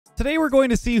Today we're going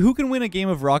to see who can win a game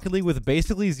of Rocket League with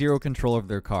basically zero control of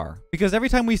their car. Because every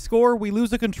time we score, we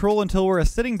lose the control until we're a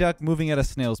sitting duck moving at a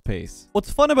snail's pace.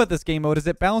 What's fun about this game mode is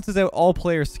it balances out all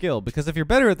player skill, because if you're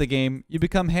better at the game, you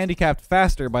become handicapped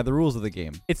faster by the rules of the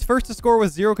game. It's first to score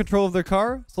with zero control of their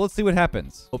car, so let's see what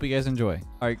happens. Hope you guys enjoy.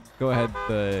 Alright, go ahead,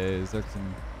 Zerks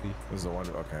and Lee. This is a one.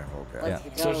 Okay. Yeah.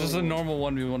 So it's just a normal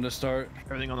 1v1 to start.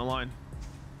 Everything on the line.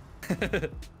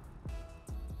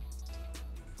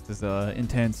 This is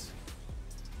intense.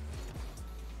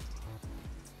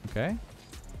 Okay. Yeah,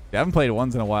 I haven't played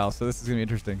ones in a while, so this is gonna be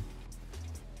interesting.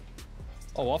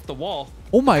 Oh, off the wall.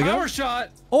 Oh my god. Power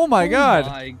shot. Oh my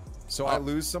god. So I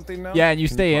lose something now? Yeah, and you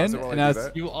Can stay pause in, it while and I do as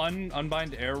that? You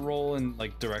unbind air roll and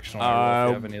like directional air roll if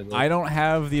you have any of those. I don't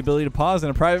have the ability to pause in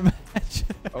a private match.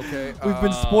 Okay. We've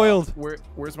been spoiled.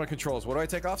 Where's my controls? What do I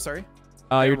take off? Sorry.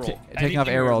 You're roll. taking off Anything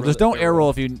air roll. air Just roll. don't air roll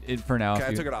if you for now. Okay, if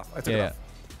I you, took it off. I took it off.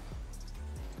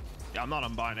 Yeah, I'm not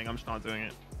unbinding. I'm just not doing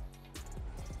it.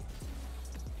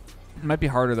 It might be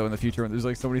harder though in the future when there's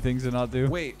like so many things to not do.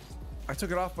 Wait, I took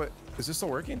it off, but is this still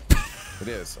working? It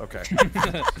is. Okay.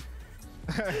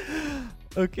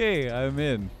 Okay, I'm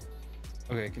in.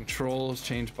 Okay, controls,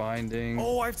 change binding.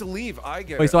 Oh, I have to leave. I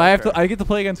get. Wait, it. so I Okay. get to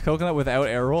play against Coconut without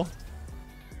air roll?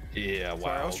 Yeah, wow.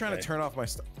 Sorry, I was trying to turn off my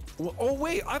stuff. Oh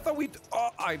wait, I thought we. Oh,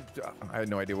 I had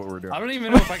no idea what we were doing. I don't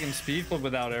even know if I can speed flip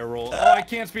without air roll. Oh, I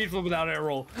can't speed flip without air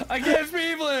roll. I can't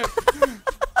speed flip.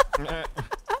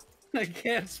 I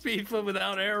can't speed flip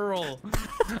without air roll.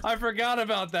 I forgot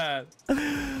about that.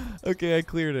 Okay, I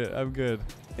cleared it. I'm good.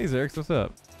 Hey, Zerx, what's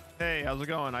up? Hey, how's it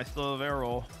going? I still have air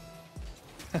roll.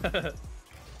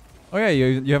 Oh yeah,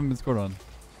 you haven't been scored on.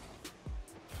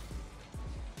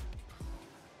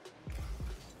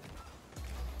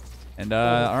 And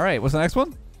all right, what's the next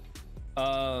one?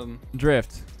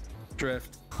 Drift.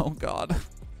 Drift. Oh god.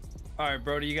 All right,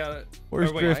 Brody, you got it.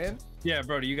 Where's Drift? Yeah,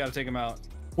 Brody, you got to take him out.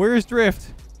 Where's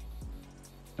Drift?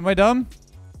 Am I dumb?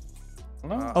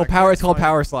 No. Oh, power. It's called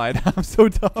power slide. I'm so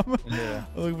dumb. Yeah.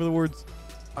 I'm looking for the words.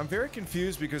 I'm very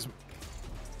confused because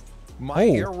my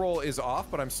air roll is off,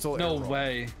 but I'm still No air roll.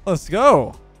 way. Let's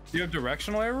go. Do you have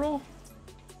directional air roll?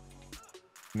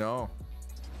 No.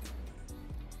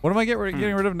 What am I getting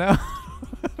rid of now?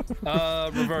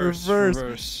 Reverse. Reverse.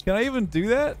 Reverse. Can I even do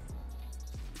that?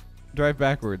 Drive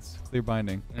backwards. Clear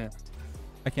binding. Yeah.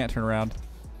 I can't turn around.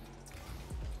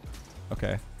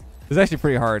 Okay. It's actually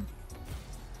pretty hard.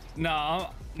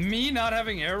 Nah, me not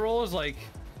having air roll is like,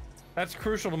 that's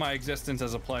crucial to my existence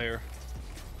as a player.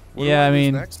 What do Yeah, I lose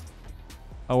mean. next?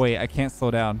 Oh wait, I can't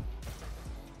slow down.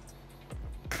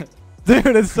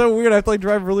 Dude, it's so weird. I have to like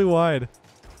drive really wide.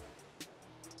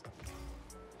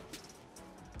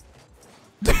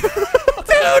 Dude,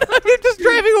 I'm just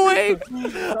driving away.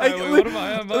 Wait, what am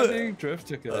I unbinding? Drift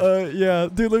ticket. Yeah,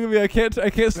 dude, look at me. I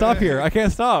can't stop here. I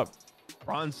can't stop.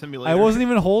 Ron simulator. I wasn't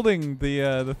even holding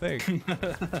the thing.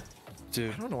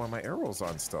 Dude. I don't know why my air roll's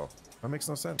on still. That makes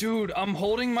no sense. Dude, I'm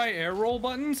holding my air roll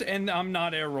buttons and I'm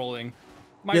not air rolling.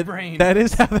 My Yeah, brain. That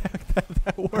is how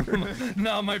that works.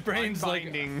 No, my brain's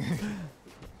Unbinding. like.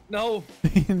 No.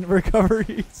 In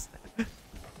recoveries.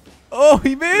 Oh,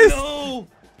 he missed. No.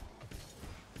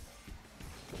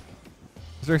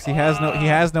 Zerx, he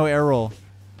has no air roll.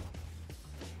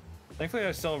 Thankfully,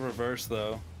 I still have reverse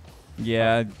though.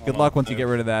 Yeah, good luck once you get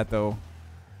rid of that though.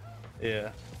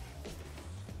 Yeah.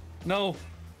 No.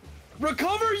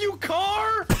 Recover, you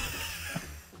car!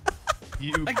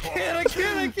 You I can't.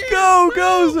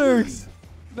 Go, Zerx.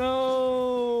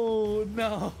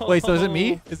 No. Wait, so is it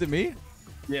me? Is it me?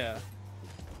 Yeah.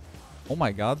 Oh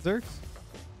my god, Zerx.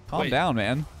 Calm Wait. down,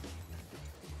 man.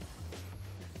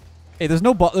 Hey, there's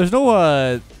no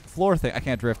floor thing. I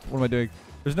can't drift. What am I doing?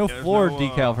 There's no There's floor no,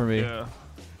 decal for me. Yeah.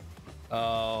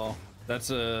 Oh, that's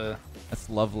a. That's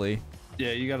lovely.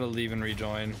 Yeah, you gotta leave and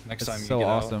rejoin next That's time you so get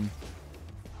awesome.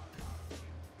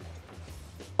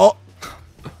 out.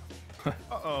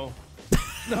 Uh-oh.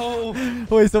 No.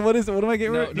 Wait, so what am I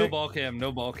getting rid of? No ball cam.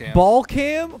 No ball cam. Ball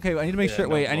cam? Okay, I need to make Yeah, sure.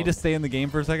 no Wait, I need ball. to stay in the game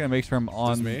for a second and make sure I'm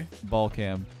on me? ball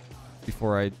cam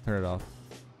before I turn it off.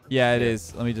 Yeah, it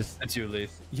is. Let me just. That's you,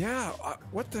 Leth. Yeah.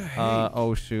 What the heck?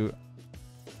 Oh shoot.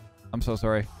 I'm so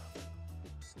sorry.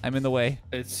 I'm in the way.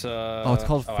 It's Oh, it's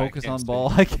called I focus can't on speak.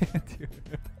 ball. I can't do it.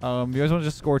 You guys want to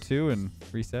just score 2 and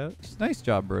reset? Nice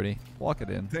job, Brody. Walk it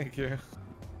in. Thank you.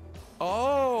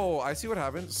 Oh, I see what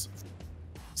happens.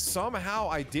 Somehow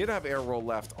I did have air roll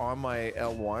left on my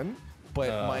L1,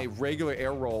 but my regular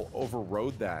air roll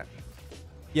overrode that.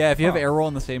 Yeah, if you have air roll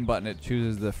on the same button, it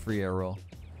chooses the free air roll.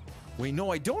 Wait,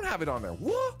 no, I don't have it on there.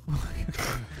 What?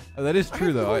 Oh, that is true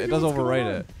have no though. idea It does what's going overwrite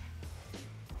on. it.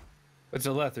 What's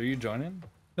a Leth? Are you joining?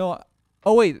 No.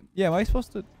 Oh wait. Yeah. Am I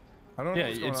supposed to? I don't know. Yeah,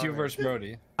 what's going it's on you here. versus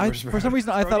Brody. For some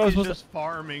reason, I thought I was Brody's supposed just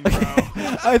farming, bro.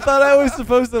 to. I thought I was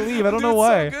supposed to leave. I don't know Dude,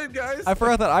 why. So good, guys. I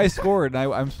forgot that I scored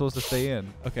and I'm supposed to stay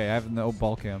in. Okay, I have no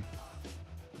ball cam.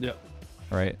 Yep.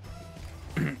 Right.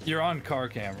 You're on car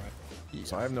camera.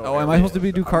 So I have no. Oh, am I aerial. supposed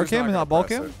to do I'm car just cam and gonna not ball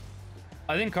press cam? it.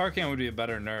 I think car cam would be a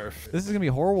better nerf. This is gonna be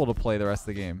horrible to play the rest of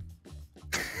the game.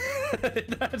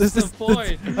 That's This the is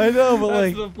point. I know, but That's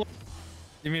like, the point.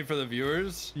 You mean for the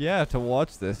viewers? yeah, to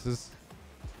watch this is.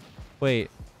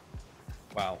 Wait,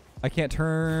 Wow. I can't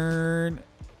turn.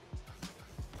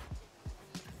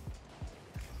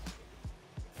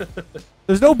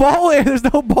 There's no ball there. There's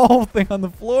no ball thing on the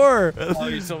floor. Oh,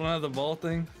 you still don't have the ball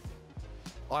thing?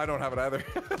 Oh, I don't have it either.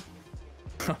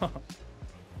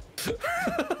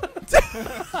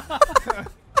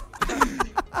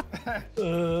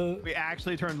 We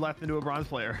actually turned Leth into a bronze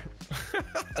player. I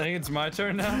think it's my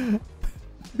turn now.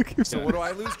 So what do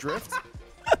I lose? Drift?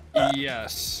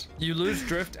 Yes. You lose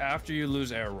drift after you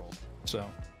lose air roll. So.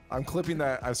 I'm clipping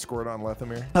that I scored on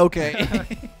Lethamyr. Okay.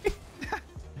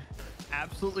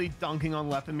 Absolutely dunking on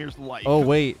Lethamyr's life. Oh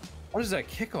wait. What is that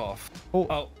kickoff? Oh.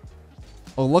 Oh.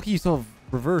 Oh, lucky you still have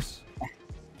reverse.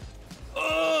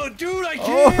 Oh, dude, I Oh.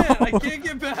 can't. I can't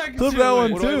get back. Clip to that it.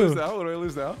 one What do I too. lose now? What do I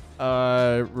lose now?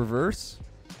 Reverse.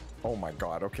 Oh my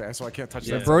god. Okay, so I can't touch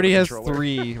Yeah. that. Brody has controller.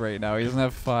 3 right now. He doesn't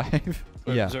have 5.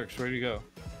 Yeah. Zerks, where'd you go?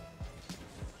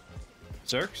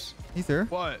 Zerks? He's there.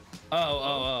 What?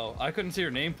 Oh. I couldn't see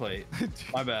your nameplate.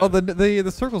 My bad. Oh,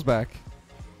 the circle's back.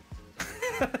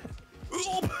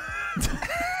 Oh,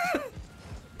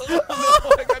 no,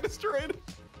 I got destroyed.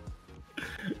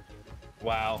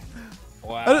 Wow.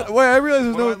 Wait, I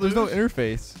realize What there's did I no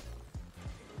interface.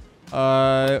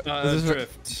 Is this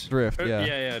drift. drift? Yeah.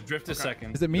 Yeah. Drift is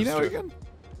second. Is it me Just now drift. again?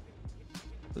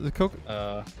 Is it Coke?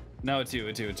 No, it's you.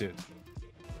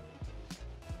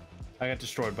 I got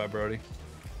destroyed by Brody.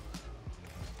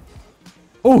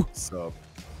 Oh, Sub.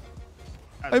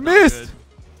 That's I not missed.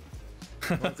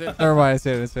 good. That's it. Never mind. I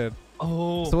said.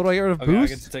 Oh. So what do I get rid of Okay, I get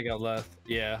to boost? take out Leth.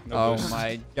 Yeah. No Oh boost.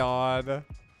 my god.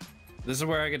 This is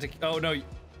where I get to. Oh no.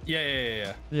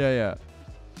 Yeah. Yeah.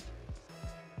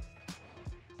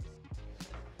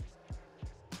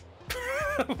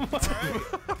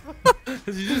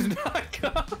 Did you just knock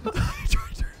off?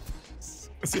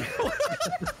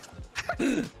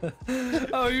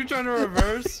 Oh, you're trying to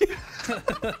reverse?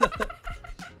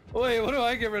 Wait, what do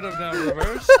I get rid of now?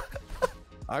 Reverse?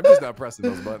 I'm just not pressing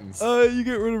those buttons. You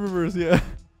get rid of reverse. Yeah.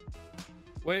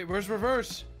 Wait, where's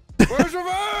reverse? Where's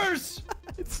reverse?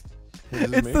 It's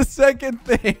me? the second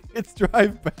thing. It's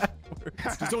drive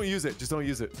backwards. Just don't use it. Just don't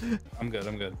use it. I'm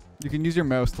good. You can use your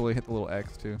mouse to hit the little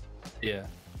X too. Yeah.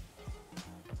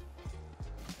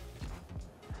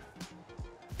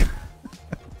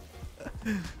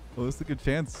 Well, this is a good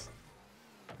chance.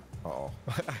 Oh.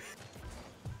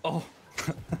 Oh.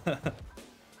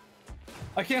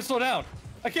 I can't slow down.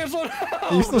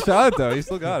 You still shot it though. You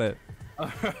still got it.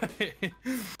 Alright.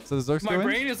 So the Zerk's My going?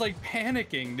 brain is like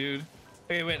panicking, dude.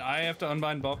 Okay, wait, I have to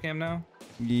unbind ball cam now?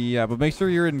 Yeah, but make sure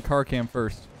you're in car cam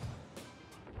first.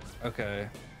 Okay.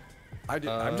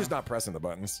 I'm just not pressing the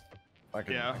buttons. I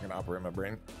can Yeah. operate my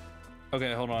brain.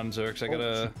 Okay, hold on, Zerks. I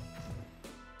gotta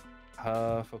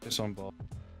focus on ball.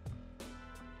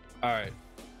 Alright.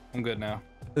 I'm good now.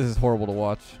 This is horrible to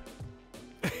watch.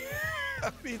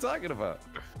 What are you talking about?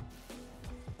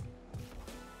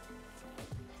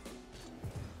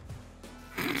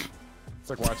 It's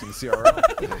like watching the CRL.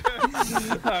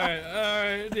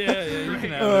 Alright, yeah, you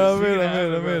can have I'm it. You can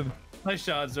have it, in. bro. Nice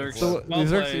shot, Zerks. So Well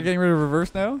Zerk's, you're played. getting rid of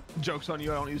reverse now? Joke's on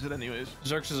you, I don't use it anyways.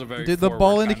 Zerks is a very Dude, the forward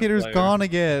ball kind of indicator's player. gone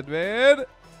again, man.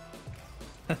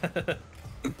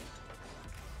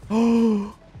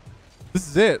 Oh, this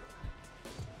is it.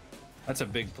 That's a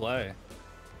big play.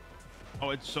 Oh,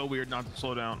 it's so weird not to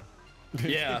slow down.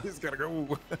 Yeah. He's gotta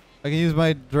go. I can use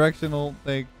my directional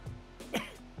thing.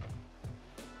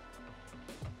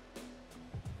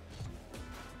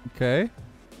 Okay.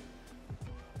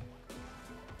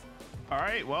 All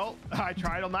right, well, I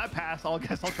tried on that pass. I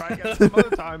guess I'll try again some other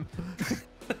time.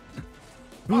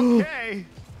 Okay.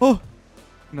 Oh,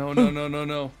 No. Not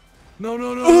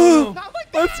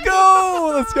like that. let's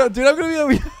go. Let's go. Dude, I'm gonna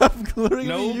be literally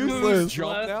No gonna be boost. useless.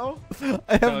 Jump now?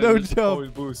 I have No, no you just Always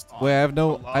jump. boost. Wait, I have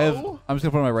no. Hello? I'm just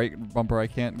gonna put on my right bumper. I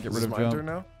can't get Is rid this of my jump. turn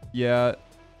now? Yeah.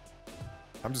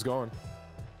 I'm just going.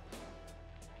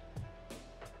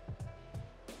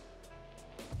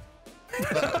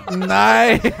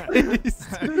 Nice.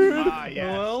 Ah,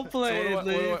 yes. Well So played,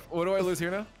 Lee. what do I lose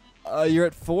here now? You're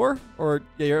at 4, or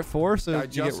yeah, you're at 4. So I you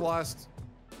just get lost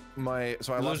my.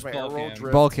 So I Lose lost my ball air roll cam.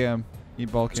 drift. ball cam. You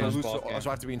need ball So I cam. lose. ball So cam. I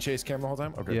have to be in chase cam the whole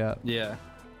time. Okay. Yeah. Yeah.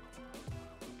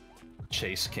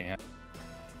 chase cam.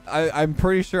 I'm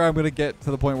pretty sure I'm gonna get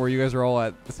to the point where you guys are all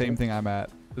at the same thing I'm at.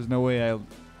 There's no way I.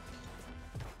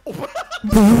 Wait,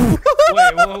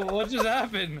 what just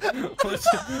happened?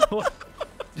 What?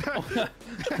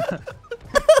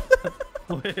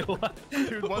 Wait, what?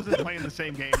 Dude wasn't playing the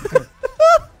same game.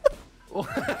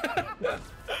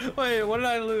 Wait, what did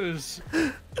I lose?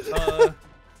 I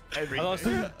lost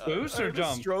boost or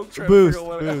jump? Stroke trying Boost, to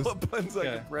figure out what buttons I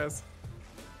can press.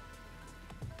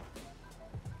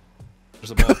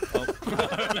 There's a ball.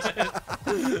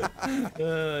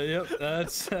 Yep,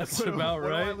 that's about what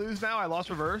right. do I lose now? I lost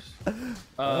reverse.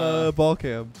 Ball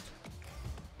cam.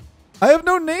 I have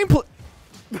no nameplate.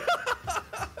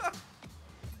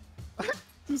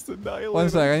 Just annihilate. One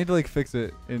sec, I need to like fix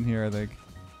it in here. I think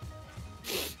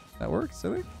that works.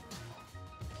 I think.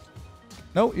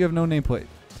 No, you have no nameplate.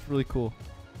 It's really cool.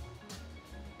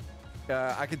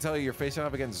 I can tell you're facing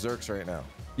off against Zerks right now.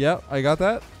 Yep, I got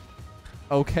that.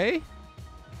 Okay.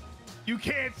 You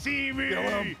can't see me.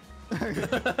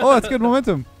 Oh, that's good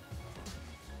momentum.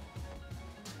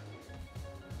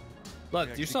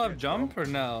 Look, do you still have jump or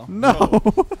no? No.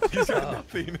 He's got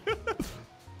nothing.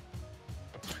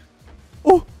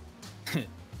 Oh. Are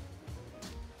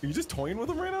you just toying with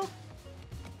him right now?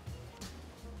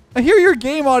 I hear your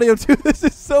game audio too. This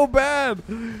is so bad.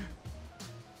 You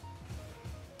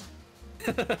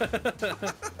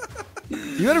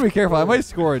better be careful. I might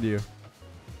score on you.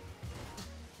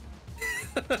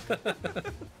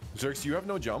 Zerks, you have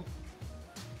no jump.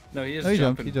 No, he is No, he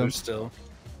jumping jumped, he boost still.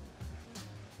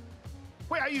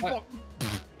 Wait, I used ball.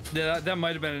 Yeah, that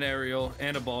might have been an aerial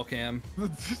and a ball cam.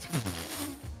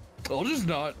 I'll just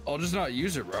not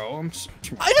use it, bro.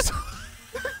 I just.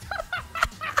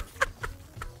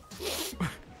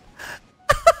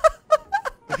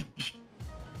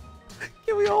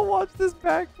 Can we all watch this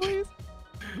back, please?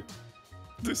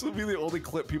 This will be the only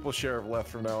clip people share of Leth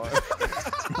from now on.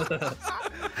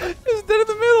 It's dead in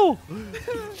the middle.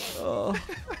 All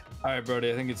right,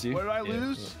 Brody, I think it's you. What did I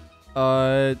lose?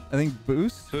 I think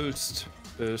boost. Boost.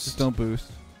 Just don't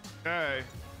boost. Okay.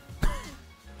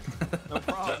 No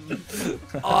problem.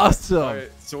 Awesome. All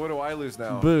right, so what do I lose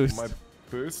now? Boost. My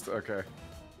boost? Okay.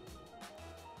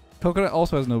 Coconut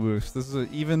also has no boost. This is an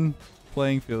even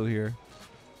playing field here.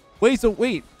 Wait.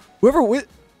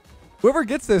 Whoever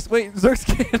gets this, wait, Zerks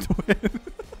can't win.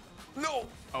 No!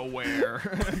 Aware.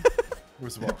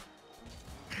 Where's the ball?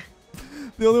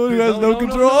 The only one who has No, no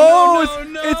control.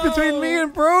 no, It's between me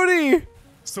and Brody.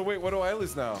 So wait, what do I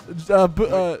lose now? Jump.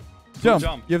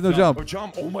 Jump. You have no Jump. Oh,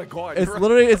 jump. jump! Oh my god! It's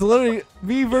literally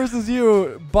me versus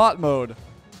you, bot mode.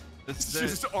 It's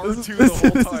This just is, R2 the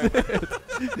whole time.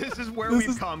 this is where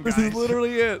we've come, guys. This is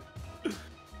literally it.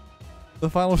 The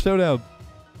final showdown.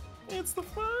 It's the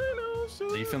final show.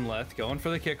 Leaf and Leth going for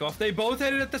the kickoff. They both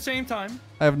hit it at the same time.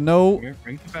 I have no.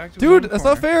 Bring it back to Dude, the that's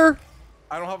corner. not fair.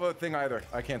 I don't have a thing either.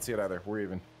 I can't see it either. We're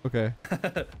even. Okay.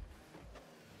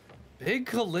 Big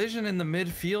collision in the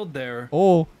midfield there.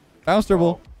 Oh, bounce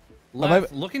dribble.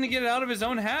 Leth looking to get it out of his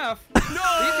own half.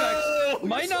 No!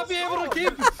 Might not be able to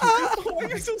keep. Why are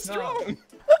you so strong?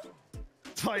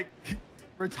 It's like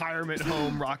retirement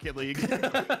home Rocket League.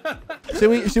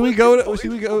 Should we go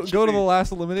to the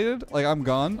last eliminated? Like I'm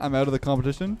gone. I'm out of the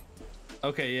competition.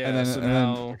 Okay, yeah. And then so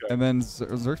now. and then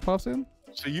Zerks pops in.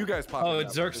 So you guys pop. Oh,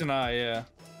 it's Zerks and I. Yeah.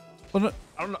 Well, no,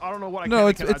 I don't know what I no, can and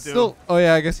it's cannot do. still. Oh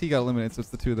yeah, I guess he got eliminated, so it's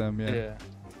the two of them. Yeah. Yeah.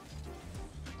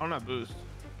 I don't have boost.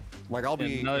 Like I'll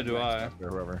be. neither do I. Or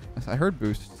whoever. I heard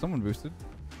boost. Someone boosted.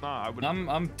 Nah, I would.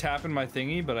 I'm tapping my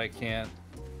thingy, but I can't.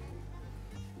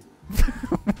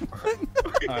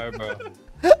 All right,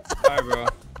 bro.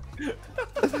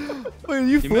 Wait,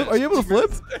 you flip? Are you able to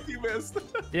flip? You missed.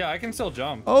 Yeah, I can still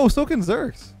jump. Oh, so can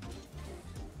Zerks.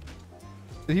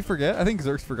 Did he forget? I think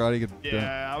Zerks forgot he could.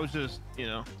 Yeah, I was just,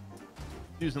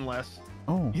 using less.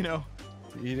 Oh. You know.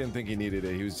 He didn't think he needed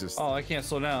it. He was just. Oh, I can't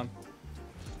slow down.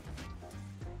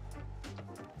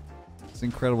 It's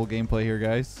incredible gameplay here,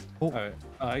 guys. Oh. All right.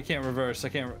 I can't reverse. I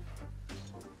can't.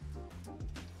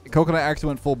 Coconut actually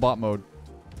went full bot mode.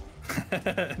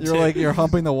 You're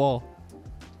humping the wall.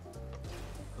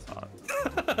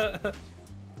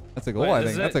 That's a goal, Wait, I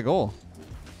this think. is That's it? a goal.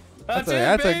 That's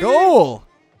That's it, a goal.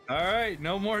 All right,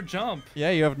 no more jump. Yeah,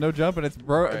 you have no jump, and it's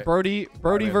Right. Brody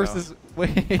Right versus.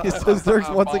 Wait, so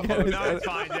Zerks once again. No, it's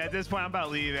fine. Yeah, at this point, I'm about to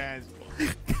leave. And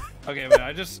Okay, but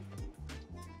I just.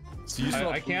 So you still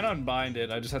I have can't unbind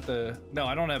it. I just have to. No,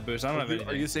 I don't have boost. I don't have boost.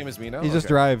 anything. Are you the same as me now? He just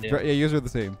Okay. drive. Yeah. Yeah, you guys are the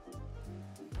same.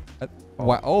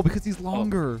 Wow. Oh, because he's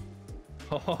longer.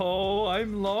 Oh,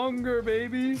 I'm longer,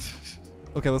 baby.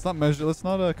 Okay, let's not measure. Let's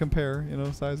not compare.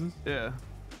 Sizes. yeah.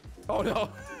 Oh no.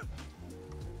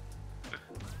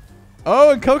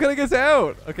 Oh, and Coconut gets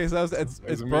out. Okay, so it's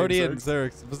Is it me Brody and and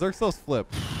Zerx. But Zerx still flip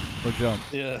or jump.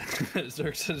 Yeah,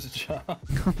 Xerxes jump.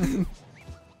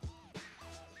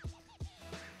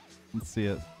 Let's see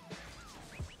it.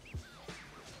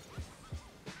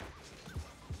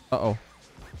 Uh-oh.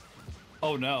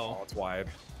 Oh no. Oh, it's wide.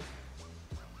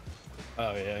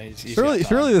 Oh yeah, he's Surely, got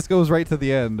surely time. this goes right to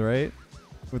the end, right?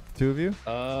 With the two of you?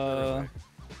 Uh-oh.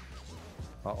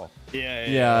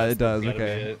 Yeah, it does. gotta be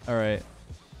Okay. it. All right.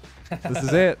 This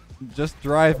is it. Just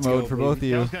drive Let's mode go, for both of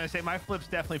baby. I you. was gonna say my flips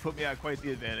definitely put me at quite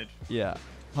the advantage. Yeah,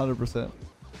 100%.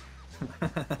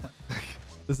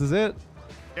 This is it.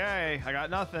 Yay! I got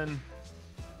nothing.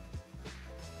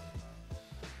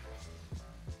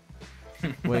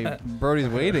 Wait, Brody's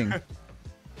waiting.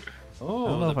 Oh, I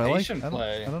don't know the if I like. patient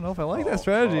play. I don't know if I like that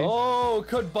strategy. Oh,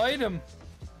 could bite him.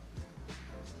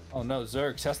 Oh no,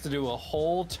 Zerx has to do a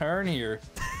whole turn here.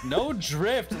 No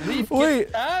drift. Leaf Wait.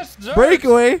 gets past Zerx.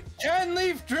 Breakaway. Can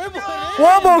Leaf dribble it in?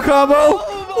 Wombo combo.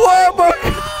 Oh my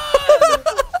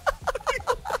Wombo.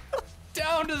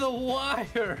 Down to the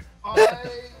wire.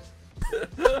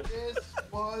 This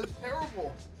was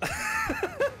terrible.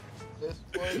 This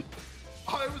was.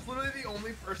 I was literally the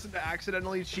only person to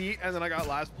accidentally cheat, and then I got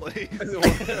last place.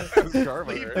 It was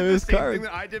Carver. Leaf did It was the same Carver. thing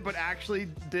that I did, but actually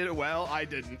did it well. I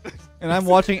didn't. And I'm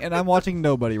watching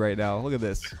nobody right now. Look at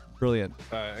this. Brilliant.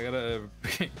 All right, I gotta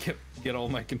get all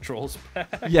my controls back.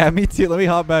 Yeah, me too. Let me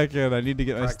hop back in. I need to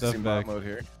get my stuff Practicing bot back. mode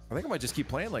here. I think I might just keep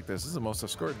playing like this. This is the most I've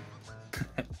scored.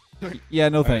 Yeah,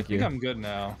 no All right, thank I think you. I'm good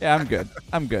now. Yeah, I'm good.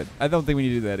 I'm good. I don't think we need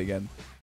to do that again.